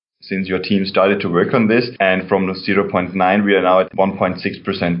since your team started to work on this. And from the 0.9, we are now at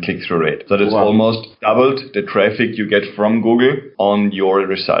 1.6% click-through rate. So that's almost doubled the traffic you get from Google on your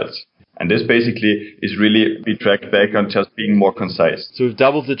results. And this basically is really be tracked back on just being more concise. So we've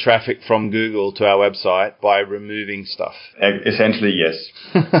doubled the traffic from Google to our website by removing stuff. Essentially, yes.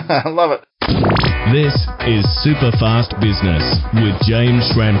 I love it. This is Superfast Business with James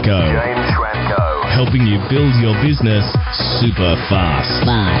Schramko. Helping you build your business super fast.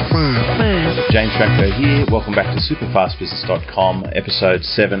 James Schramko here. Welcome back to SuperFastBusiness.com, episode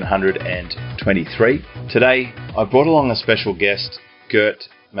 723. Today, I brought along a special guest, Gert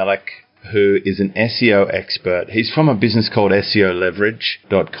Mellak, who is an SEO expert. He's from a business called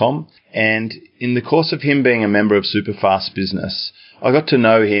SEOleverage.com. And in the course of him being a member of Superfast Business, I got to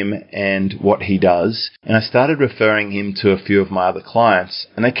know him and what he does, and I started referring him to a few of my other clients,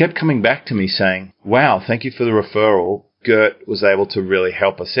 and they kept coming back to me saying, wow, thank you for the referral. Gert was able to really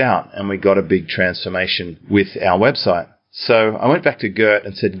help us out, and we got a big transformation with our website. So I went back to Gert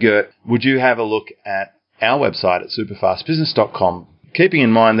and said, Gert, would you have a look at our website at superfastbusiness.com, keeping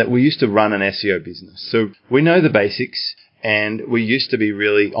in mind that we used to run an SEO business. So we know the basics, and we used to be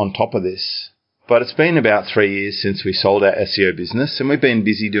really on top of this. But it's been about 3 years since we sold our SEO business, and we've been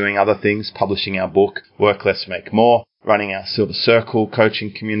busy doing other things, publishing our book, Work Less, Make More, running our Silver Circle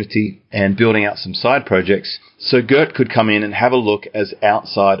coaching community, and building out some side projects. So Gert could come in and have a look as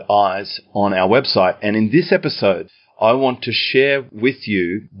outside eyes on our website. And in this episode, I want to share with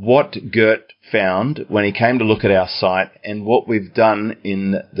you what Gert found when he came to look at our site and what we've done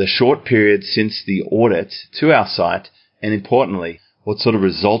in the short period since the audit to our site, and importantly, what sort of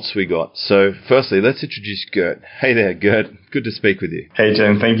results we got. So firstly, let's introduce Gert. Hey there, Gert. Good to speak with you. Hey,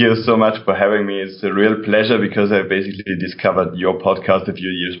 Jen. Thank you so much for having me. It's a real pleasure because I basically discovered your podcast a few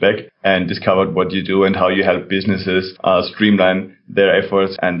years back and discovered what you do and how you help businesses streamline their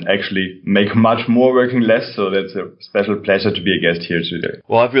efforts and actually make much more working less. So that's a special pleasure to be a guest here today.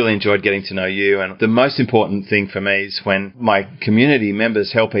 Well, I've really enjoyed getting to know you. And the most important thing for me is when my community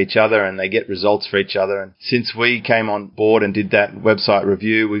members help each other and they get results for each other. And since we came on board and did that website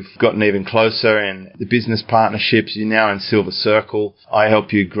review, we've gotten even closer, and the business partnerships, you're now in Silver Circle. I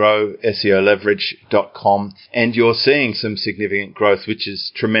help you grow SEOleverage.com, and you're seeing some significant growth, which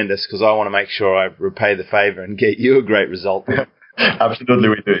is tremendous because I want to make sure I repay the favor and get you a great result. Absolutely,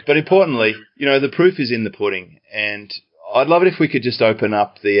 we do. But importantly, the proof is in the pudding, and I'd love it if we could just open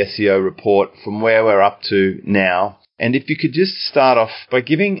up the SEO report from where we're up to now. And if you could just start off by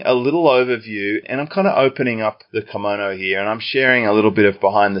giving a little overview, and I'm kind of opening up the kimono here, and I'm sharing a little bit of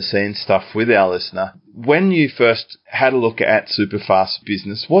behind-the-scenes stuff with our listener. When you first had a look at Superfast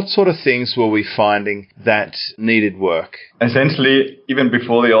Business, what sort of things were we finding that needed work? Essentially, even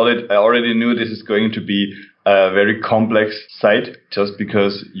before the audit, I already knew this is going to be a very complex site just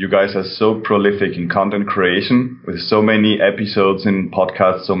because you guys are so prolific in content creation with so many episodes in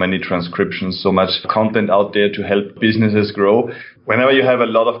podcasts, so many transcriptions, so much content out there to help businesses grow. Whenever you have a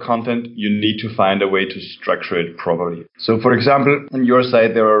lot of content, you need to find a way to structure it properly. So for example, on your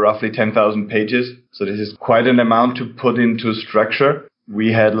site, there are roughly 10,000 pages. So this is quite an amount to put into structure.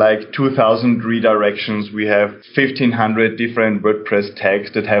 We had like 2,000 redirections. We have 1,500 different WordPress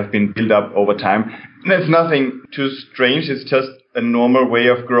tags that have been built up over time. That's nothing too strange. It's just a normal way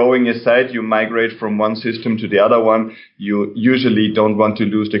of growing a site. You migrate from one system to the other one. You usually don't want to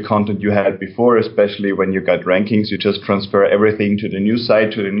lose the content you had before, especially when you got rankings. You just transfer everything to the new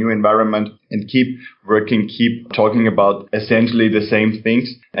site, to the new environment, and keep working, keep talking about essentially the same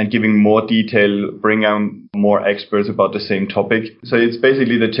things and giving more detail, bring on more experts about the same topic. So it's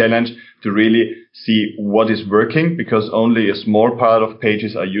basically the challenge to really see what is working, because only a small part of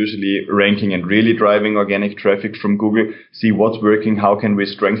pages are usually ranking and really driving organic traffic from Google. See what's working, how can we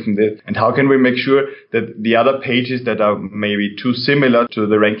strengthen it, and how can we make sure that the other pages that are maybe too similar to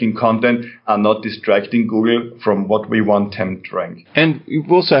the ranking content are not distracting Google from what we want them to rank. And you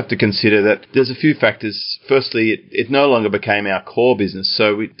also have to consider that there's a few factors. Firstly, it no longer became our core business,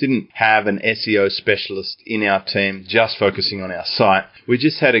 so we didn't have an SEO specialist in our team just focusing on our site. We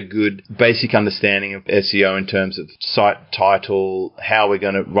just had a good basic understanding of SEO in terms of site title, how we're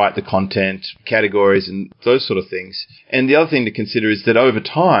going to write the content, categories, and those sort of things. And the other thing to consider is that over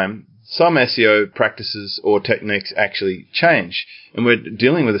time, some SEO practices or techniques actually change. And we're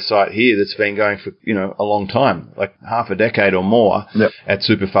dealing with a site here that's been going for, a long time, like half a decade or more. Yep. At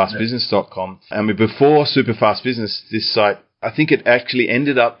SuperFastBusiness.com. And before Superfast Business, this site, I think it actually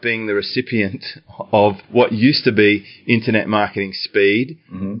ended up being the recipient of what used to be Internet Marketing Speed,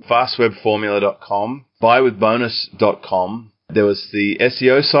 FastWebFormula.com, BuyWithBonus.com, There was the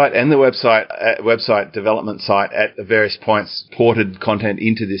SEO site and the website development site at various points ported content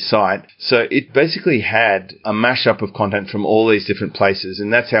into this site. So it basically had a mashup of content from all these different places,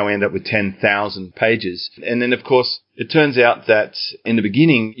 and that's how we end up with 10,000 pages. And then, of course, it turns out that in the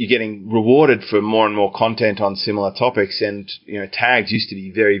beginning, you're getting rewarded for more and more content on similar topics, and tags used to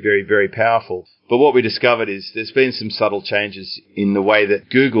be very, very, very powerful. But what we discovered is there's been some subtle changes in the way that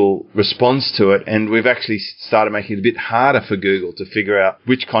Google responds to it, and we've actually started making it a bit harder for Google to figure out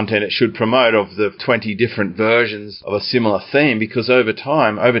which content it should promote of the 20 different versions of a similar theme, because over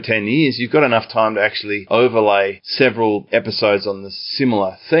time, over 10 years, you've got enough time to actually overlay several episodes on the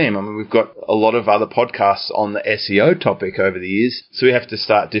similar theme. I mean, we've got a lot of other podcasts on the SEO topic over the years, so we have to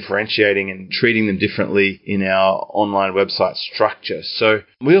start differentiating and treating them differently in our online website structure. So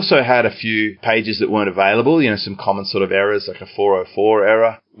we also had a few pages that weren't available, some common sort of errors like a 404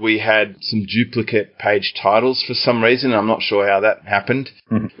 error. We had some duplicate page titles for some reason. I'm not sure how that happened.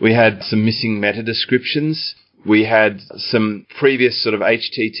 Mm-hmm. We had some missing meta descriptions. We had some previous sort of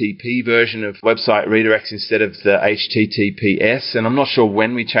HTTP version of website redirects instead of the HTTPS, and I'm not sure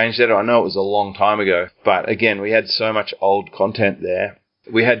when we changed that. I know it was a long time ago, but again, we had so much old content there.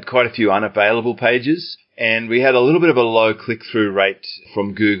 We had quite a few unavailable pages. And we had a little bit of a low click-through rate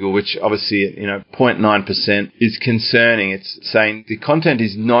from Google, which obviously, 0.9% is concerning. It's saying the content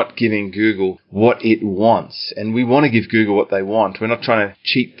is not giving Google what it wants. And we want to give Google what they want. We're not trying to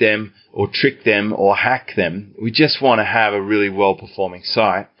cheat them or trick them or hack them. We just want to have a really well-performing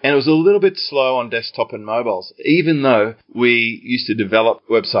site. And it was a little bit slow on desktop and mobiles, even though we used to develop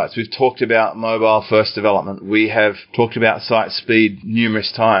websites. We've talked about mobile-first development. We have talked about site speed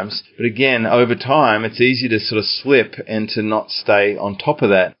numerous times. But again, over time, it's easy to sort of slip and to not stay on top of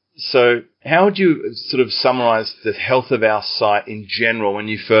that. So how would you sort of summarize the health of our site in general when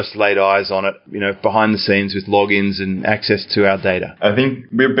you first laid eyes on it, behind the scenes with logins and access to our data? I think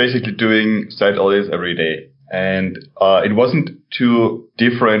we're basically doing site audits every day. And it wasn't too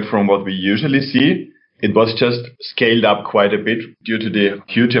different from what we usually see. It was just scaled up quite a bit due to the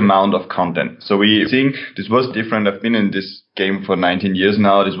huge amount of content. So we think this was different. I've been in this game for 19 years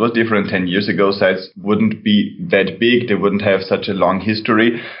now. This was different 10 years ago. Sites wouldn't be that big. They wouldn't have such a long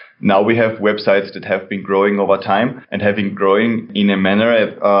history. Now we have websites that have been growing over time and have been growing in a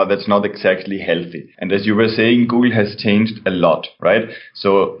manner that's not exactly healthy. And as you were saying, Google has changed a lot, right?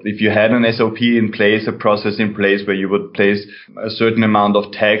 So if you had an SOP in place, a process in place where you would place a certain amount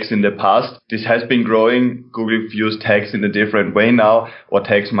of tags in the past, this has been growing. Google views tags in a different way now, or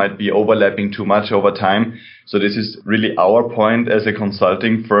tags might be overlapping too much over time. So this is really our point as a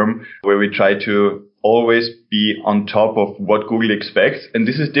consulting firm, where we try to always be on top of what Google expects. And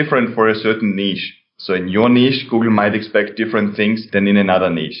this is different for a certain niche. So in your niche, Google might expect different things than in another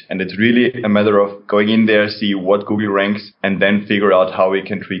niche. And it's really a matter of going in there, see what Google ranks, and then figure out how we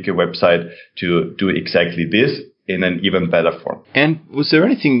can tweak a website to do exactly this in an even better form. And was there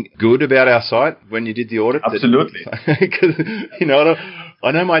anything good about our site when you did the audit? Absolutely. Because, I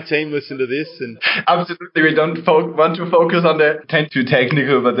know my team listened to this. And absolutely, we don't want to focus on the too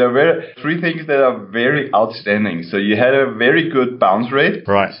technical, but there were three things that are very outstanding. So you had a very good bounce rate,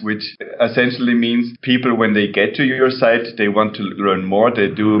 right, which essentially means people, when they get to your site, they want to learn more, they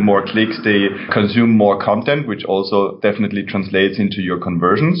do more clicks, they consume more content, which also definitely translates into your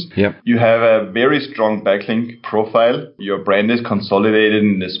conversions. Yep. You have a very strong backlink profile. Your brand is consolidated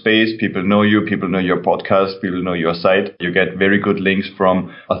in the space. People know you, people know your podcast, people know your site. You get very good links from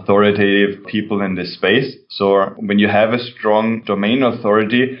authoritative people in this space. So when you have a strong domain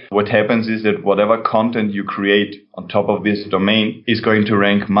authority, what happens is that whatever content you create on top of this domain is going to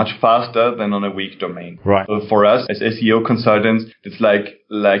rank much faster than on a weak domain. Right. So for us as SEO consultants, it's like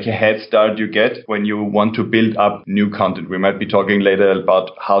a head start you get when you want to build up new content. We might be talking later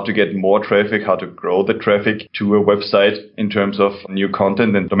about how to get more traffic, how to grow the traffic to a website in terms of new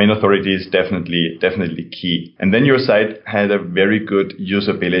content, and domain authority is definitely key. And then your site had a very good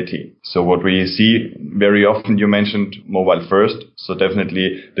usability. So what we see very often, you mentioned mobile first. So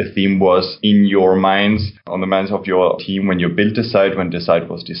definitely the theme was in your minds, on the minds of your team when you built the site, when the site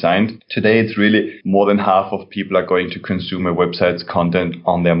was designed. Today, it's really more than half of people are going to consume a website's content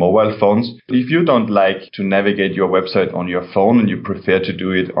on their mobile phones. If you don't like to navigate your website on your phone and you prefer to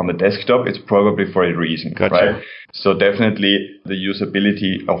do it on the desktop, it's probably for a reason, Gotcha. right? So definitely the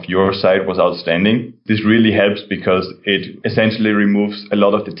usability of your site was outstanding. This really helps because it essentially removes a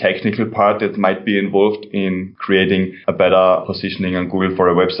lot of the technical part that might be involved in creating a better positioning on Google for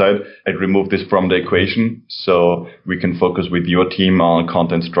a website. It removed this from the equation so we can focus with your team on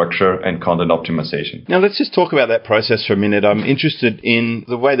content structure and content optimization. Now let's just talk about that process for a minute. I'm interested in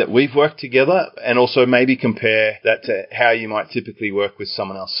the way that we've worked together and also maybe compare that to how you might typically work with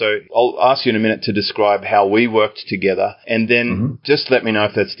someone else. So I'll ask you in a minute to describe how we worked together, and then just let me know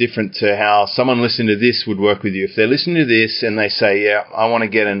if that's different to how someone listening to this would work with you. If they're listening to this and they say, yeah, I want to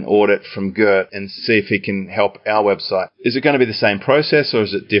get an audit from Gert and see if he can help our website, is it going to be the same process or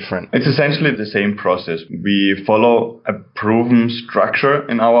is it different? It's essentially the same process. We follow a proven structure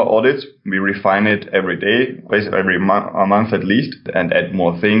in our audits. We refine it every day, every month at least, and add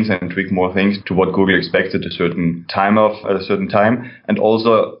more things and tweak more things to what Google expects at a certain time, and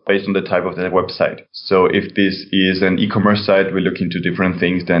also based on the type of the website. So if this is an e-commerce site, we look into different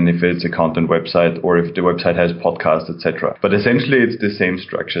things than if it's a content website or if the website has podcasts, etc. But essentially, it's the same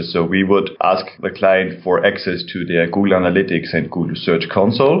structure. So we would ask the client for access to their Google Analytics and Google Search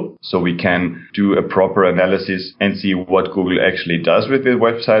Console, so we can do a proper analysis and see what Google actually does with the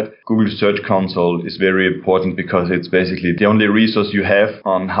website. Google Search Console is very important because it's basically the only resource you have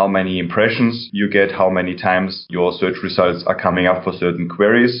on how many impressions you get, how many times your search results are coming up for certain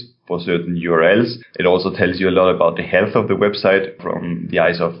queries, for certain URLs. It also tells you a lot about the health of the website from the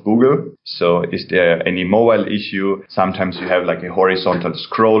eyes of Google. So is there any mobile issue? Sometimes you have like a horizontal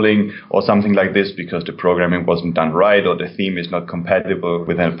scrolling or something like this because the programming wasn't done right or the theme is not compatible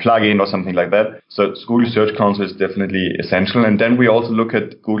with a plugin or something like that. So Google Search Console is definitely essential. And then we also look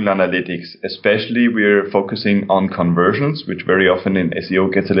at Google Analytics. Especially we're focusing on conversions, which very often in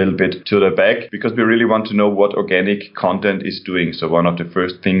SEO gets a little bit to the back because we really want to know what organic content is doing. So one of the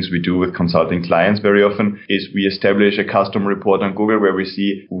first things we do with consulting clients very often is we establish a custom report on Google where we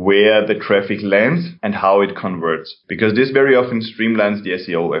see where the traffic lands and how it converts. Because this very often streamlines the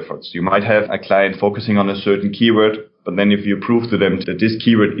SEO efforts. You might have a client focusing on a certain keyword, but then if you prove to them that this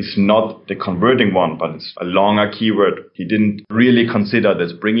keyword is not the converting one, but it's a longer keyword, he didn't really consider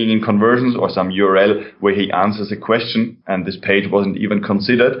this bringing in conversions or some URL where he answers a question and this page wasn't even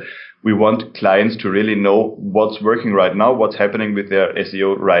considered. We want clients to really know what's working right now, what's happening with their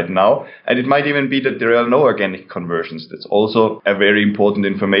SEO right now. And it might even be that there are no organic conversions. That's also a very important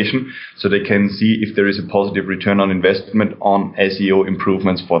information so they can see if there is a positive return on investment on SEO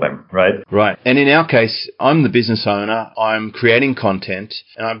improvements for them, right? Right. And in our case, I'm the business owner. I'm creating content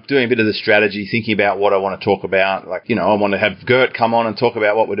and I'm doing a bit of the strategy, thinking about what I want to talk about. Like, you know, I want to have Gert come on and talk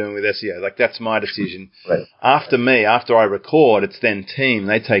about what we're doing with SEO. Like, that's my decision. Right. After I record, it's then team.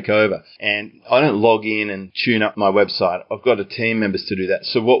 They take over. And I don't log in and tune up my website. I've got a team members to do that.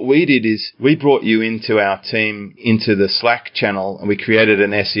 So what we did is we brought you into our team, into the Slack channel, and we created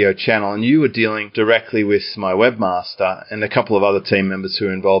an SEO channel. And you were dealing directly with my webmaster and a couple of other team members who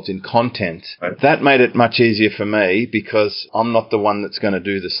are involved in content. Right. That made it much easier for me because I'm not the one that's going to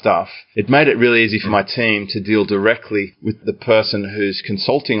do the stuff. It made it really easy for my team to deal directly with the person who's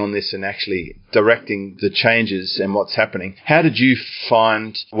consulting on this and actually directing the changes and what's happening. How did you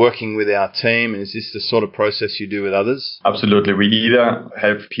find working with our team? Is this the sort of process you do with others? Absolutely. We either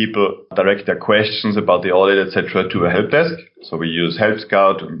have people direct their questions about the audit, etc., to a help desk. So we use Help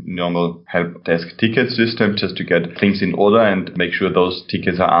Scout, normal help desk ticket system, just to get things in order and make sure those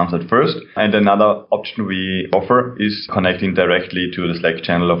tickets are answered first. And another option we offer is connecting directly to the Slack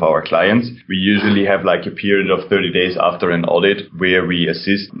channel of our clients. We usually have like a period of 30 days after an audit where we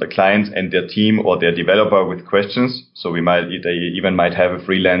assist the clients and their team or their developer with questions. So they even might have a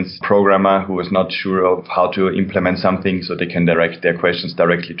freelance programmer who is not sure of how to implement something, so they can direct their questions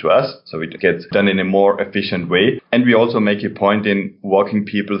directly to us. So it gets done in a more efficient way. And we also make a point in walking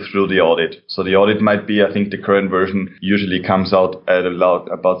people through the audit. So the audit might be, I think the current version usually comes out at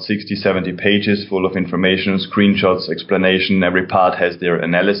about 60, 70 pages full of information, screenshots, explanation. Every part has their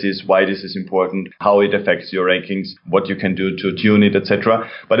analysis, why this is important, how it affects your rankings, what you can do to tune it, etc.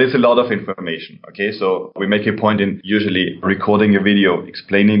 But it's a lot of information. Okay, so we make a point in usually recording a video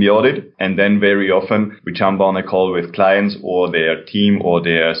explaining the audit, and then very often we jump on a call with clients or their team or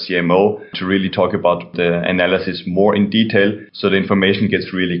their CMO to really talk about the analysis more in detail so the information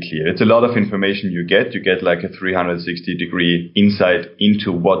gets really clear. It's a lot of information you get. You get like a 360-degree insight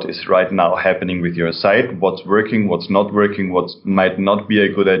into what is right now happening with your site, what's working, what's not working, what might not be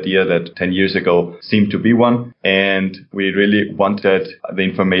a good idea that 10 years ago seemed to be one. And we really want that the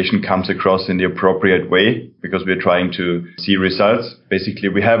information comes across in the appropriate way because we're trying to see results. Basically,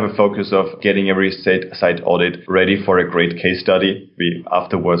 we have a focus of getting every site audit ready for a great case study we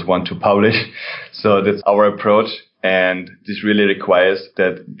afterwards want to publish. So that's our approach. And this really requires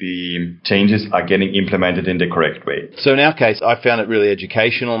that the changes are getting implemented in the correct way. So in our case, I found it really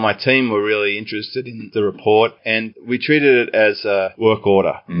educational. My team were really interested in the report, and we treated it as a work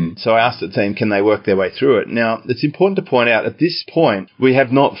order. So I asked the team, can they work their way through it? Now, it's important to point out, at this point, we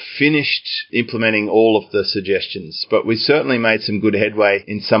have not finished implementing all of the suggestions, but we certainly made some good headway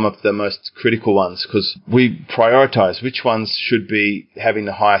in some of the most critical ones, because we prioritize which ones should be having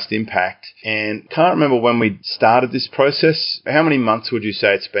the highest impact. And can't remember when we started this process. How many months would you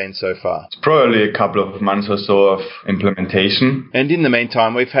say it's been so far? It's probably a couple of months or so of implementation. And in the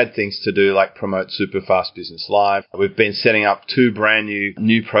meantime, we've had things to do like promote SuperFastBusiness Live. We've been setting up 2 brand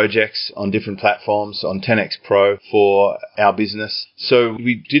new projects on different platforms on 10X Pro for our business. So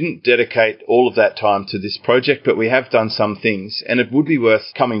we didn't dedicate all of that time to this project, but we have done some things, and it would be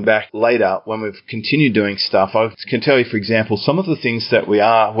worth coming back later when we've continued doing stuff. I can tell you, for example, some of the things that we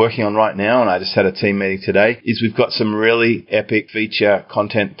are working on right now, and I just had a team meeting today, is we've got some really epic feature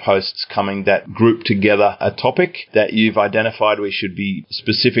content posts coming that group together a topic that you've identified we should be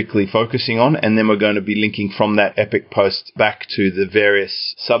specifically focusing on, and then we're going to be linking from that epic post back to the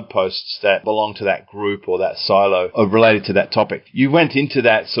various sub-posts that belong to that group or that silo or related to that topic. You went into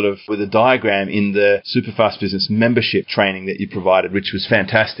that sort of with a diagram in the SuperFastBusiness membership training that you provided, which was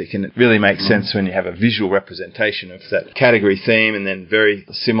fantastic, and it really makes sense when you have a visual representation of that category theme and then very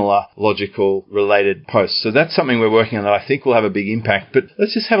similar logical related posts. So that's something we're working on that I think will have a big impact. But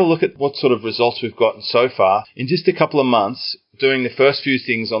let's just have a look at what sort of results we've gotten so far in just a couple of months doing the first few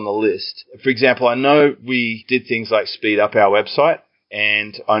things on the list. For example, I know we did things like speed up our website,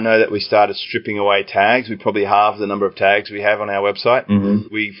 and I know that we started stripping away tags. We probably halved the number of tags we have on our website.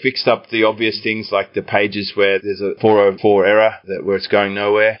 We fixed up the obvious things like the pages where there's a 404 error where it's going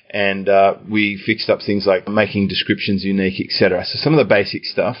nowhere. And we fixed up things like making descriptions unique, etc. So some of the basic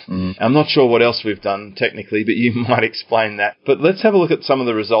stuff. I'm not sure what else we've done technically, but you might explain that. But let's have a look at some of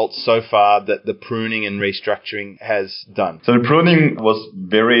the results so far that the pruning and restructuring has done. So the pruning was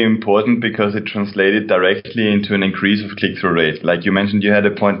very important because it translated directly into an increase of click-through rate. Like you mentioned, you had a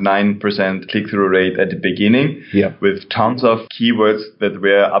 0.9% click-through rate at the beginning with tons of keywords that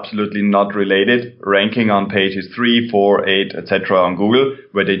were absolutely not related, ranking on pages 3, 4, 8, etc. on Google,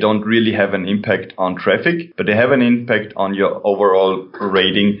 where they don't really have an impact on traffic, but they have an impact on your overall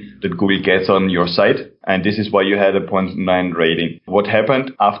rating that Google gets on your site. And this is why you had a 0.9 rating. What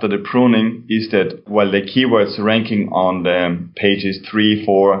happened after the pruning is that while the keywords ranking on the pages 3,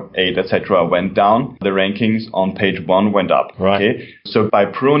 4, 8, etc. went down, the rankings on page 1 went up. Okay? So by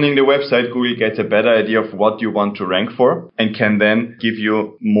pruning the website, Google gets a better idea of what you want to rank for and can then give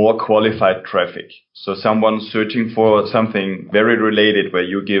you more qualified traffic. So someone searching for something very related where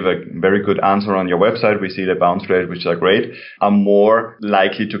you give a very good answer on your website, we see the bounce rate, which are great, are more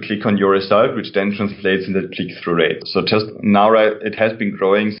likely to click on your result, which then translates in the click-through rate. So just now, it has been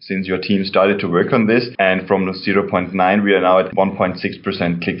growing since your team started to work on this. And from the 0.9, we are now at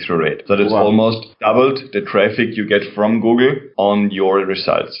 1.6% click-through rate. So that's almost doubled the traffic you get from Google on your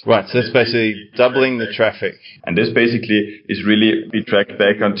results. Right. So that's basically doubling the traffic. And this basically is really be tracked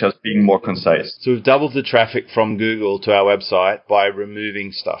back on just being more concise. So we've doubled the traffic from Google to our website by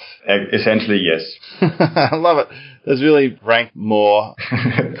removing stuff. Essentially, yes. I love it. There's really rank more,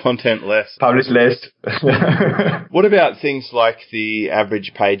 content less. Publish less. What about things like the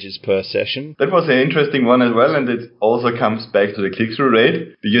average pages per session? That was an interesting one as well, and it also comes back to the click-through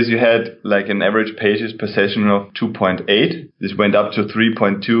rate, because you had like an average pages per session of 2.8. This went up to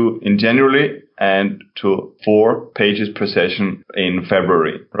 3.2 in January and to 4 pages per session in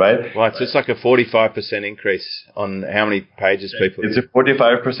February, right? Right, so it's like a 45% increase on how many pages people... It's a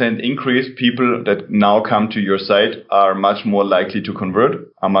 45% increase. People that now come to your site are much more likely to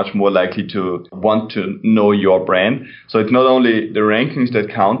convert, are much more likely to want to know your brand. So it's not only the rankings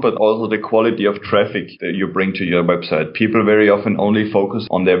that count, but also the quality of traffic that you bring to your website. People very often only focus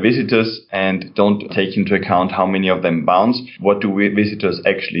on their visitors and don't take into account how many of them bounce. What do visitors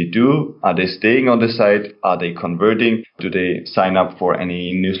actually do? Are they staying on the site? Are they converting? Do they sign up for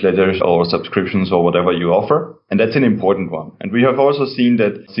any newsletters or subscriptions or whatever you offer? And that's an important one. And we have also seen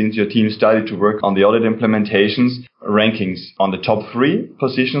that since your team started to work on the audit implementations, rankings on the top 3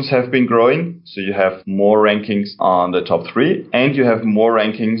 positions have been growing. So you have more rankings on the top 3 and you have more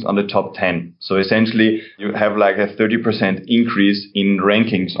rankings on the top 10. So essentially you have like a 30% increase in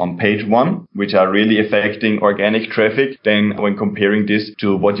rankings on page 1, which are really affecting organic traffic than when comparing this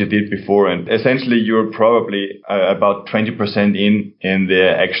to what you did before. And essentially you're probably about 20% in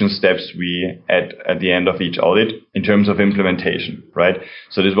the action steps we add at the end of each audit in terms of implementation, right?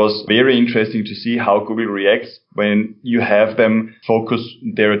 So this was very interesting to see how Google reacts when you have them focus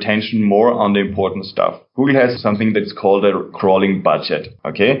their attention more on the important stuff. Google has something that's called a crawling budget,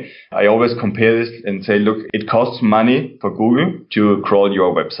 okay? I always compare this and say, look, it costs money for Google to crawl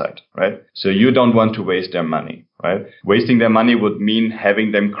your website, right? So you don't want to waste their money, right? Wasting their money would mean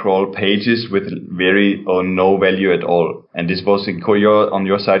having them crawl pages with very or no value at all. And this was on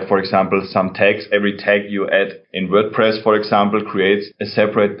your site, for example, some tags. Every tag you add in WordPress, for example, creates a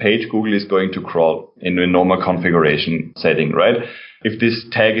separate page Google is going to crawl in a normal configuration setting, right? If this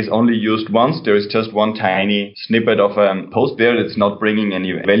tag is only used once, there is just one tiny snippet of a post there that's not bringing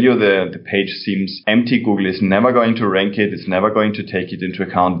any value. The page seems empty. Google is never going to rank it. It's never going to take it into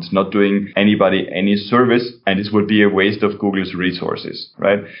account. It's not doing anybody any service, and this would be a waste of Google's resources,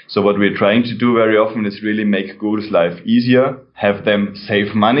 right? So what we're trying to do very often is really make Google's life easier, have them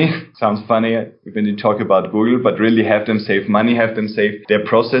save money. Sounds funny when you talk about Google, but really have them save money, have them save their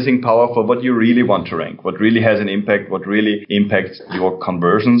processing power for what you really want to rank, what really has an impact, what really impacts your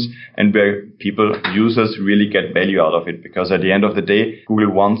conversions, and where users really get value out of it. Because at the end of the day,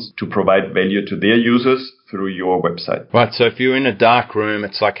 Google wants to provide value to their users through your website. Right, so if you're in a dark room,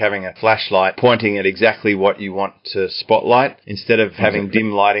 it's like having a flashlight pointing at exactly what you want to spotlight, instead of having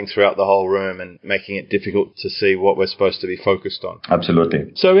dim lighting throughout the whole room and making it difficult to see what we're supposed to be focused on.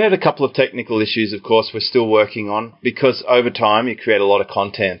 Absolutely. So we had a couple of technical issues, of course, we're still working on, because over time you create a lot of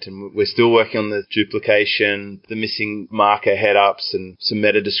content, and we're still working on the duplication, the missing marker head-ups, and some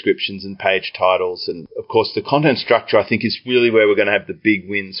meta descriptions and page titles. And of course the content structure, I think, is really where we're going to have the big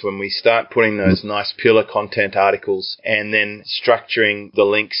wins, when we start putting those nice pillar content articles and then structuring the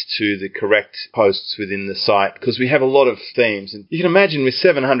links to the correct posts within the site, because we have a lot of themes. And you can imagine with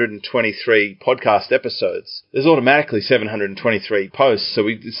 723 podcast episodes, there's automatically 723 posts. So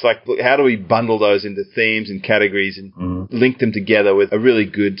it's like, how do we bundle those into themes and categories and link them together with a really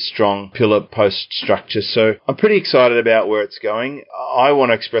good, strong pillar post structure? So I'm pretty excited about where it's going. I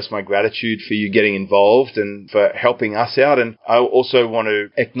want to express my gratitude for you getting involved and for helping us out. And I also want to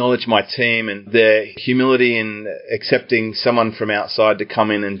acknowledge my team and their humility in accepting someone from outside to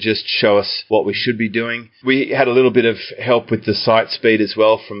come in and just show us what we should be doing. We had a little bit of help with the site speed as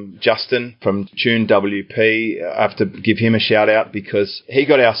well from Justin from Tune WP. I have to give him a shout out, because he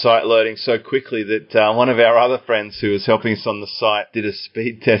got our site loading so quickly that one of our other friends who was helping us on the site did a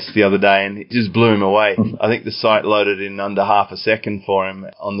speed test the other day and it just blew him away. I think the site loaded in under half a second for him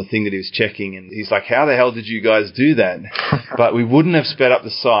on the thing that he was checking, and he's like, how the hell did you guys do that? But we wouldn't have sped up the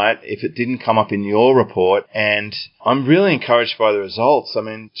site if it didn't come up in your report, and I'm really encouraged by the results. I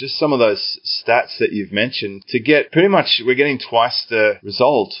mean, just some of those stats that you've mentioned, to get pretty much, we're getting twice the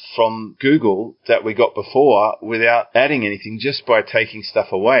result from Google that we got before without adding anything, just by taking stuff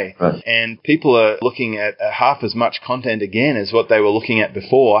away. Right. And people are looking at half as much content again as what they were looking at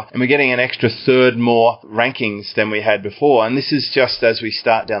before, and we're getting an extra third more rankings than we had before. And this is just as we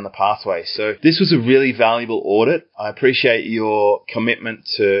start down the pathway. So this was a really valuable audit. I appreciate your commitment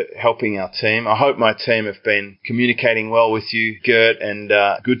to helping our team. I hope my team have been communicating well with you, Gert, and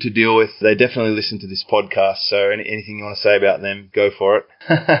good to deal with. They definitely listen to this podcast, so anything you want to say about them, go for it.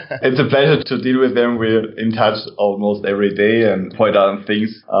 It's a pleasure to deal with them. We're in touch almost every day and point out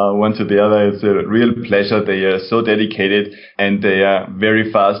things one to the other. It's a real pleasure. They are so dedicated and they are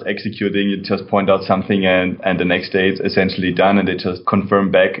very fast executing. You just point out something and the next day it's essentially done and they just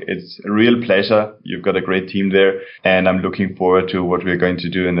confirm back. It's a real pleasure. You've got a great team there, and I'm looking forward to what we're going to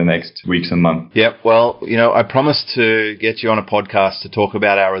do in the next weeks and months. Yep. Well, I promised to get you on a podcast to talk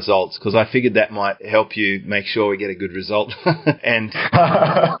about our results, because I figured that might help you make sure we get a good result. And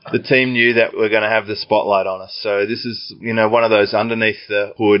the team knew that we're going to have the spotlight on us. So this is, one of those underneath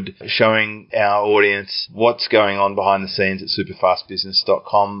the hood, showing our audience what's going on behind the scenes at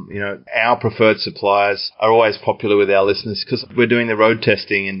SuperFastBusiness.com. Our preferred suppliers are always popular with our listeners because we're doing the road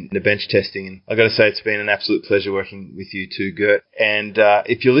testing and the bench testing. And I've got to say, it's been an absolute pleasure working with you too, Gert. And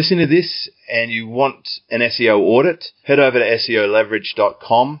if you're listening to this and you want an SEO audit, head over to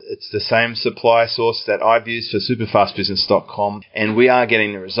SEOleverage.com. It's the same supply source that I've used for SuperFastBusiness.com, and we are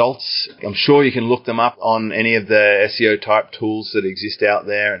getting the results. I'm sure you can look them up on any of the SEO type tools that exist out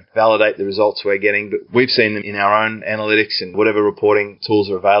there and validate the results we're getting, but we've seen them in our own analytics and whatever reporting tools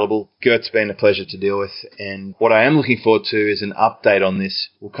are available. Gert's been a pleasure to deal with, and what I am looking forward to is an update on this.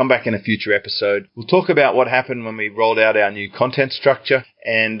 We'll come back in a future episode. We'll talk about what happened when we rolled out our new content structure,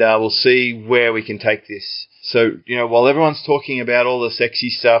 and we'll see where we can take this. So, while everyone's talking about all the sexy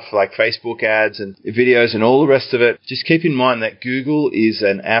stuff like Facebook ads and videos and all the rest of it, just keep in mind that Google is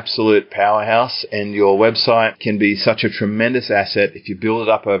an absolute powerhouse, and your website can be such a tremendous asset if you build it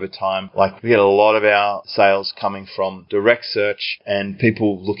up over time. Like, we get a lot of our sales coming from direct search and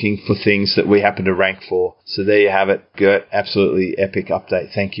people looking for things that we happen to rank for. So there you have it, Gert. Absolutely epic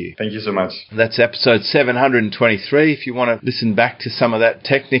update. Thank you. Thank you so much. That's episode 723. If you want to listen back to some of that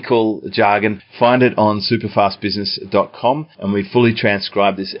technical jargon, find it on SuperFastBusiness.com, and we fully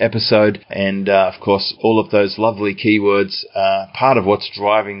transcribe this episode. And of course, all of those lovely keywords are part of what's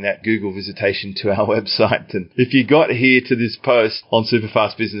driving that Google visitation to our website. And if you got here to this post on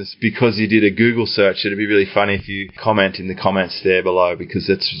SuperFast Business because you did a Google search, it'd be really funny if you comment in the comments there below, because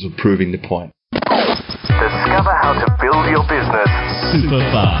that's just proving the point. Discover how to build your business super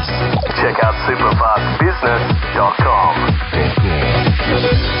fast. Check out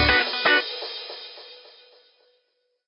SuperFastBusiness.com.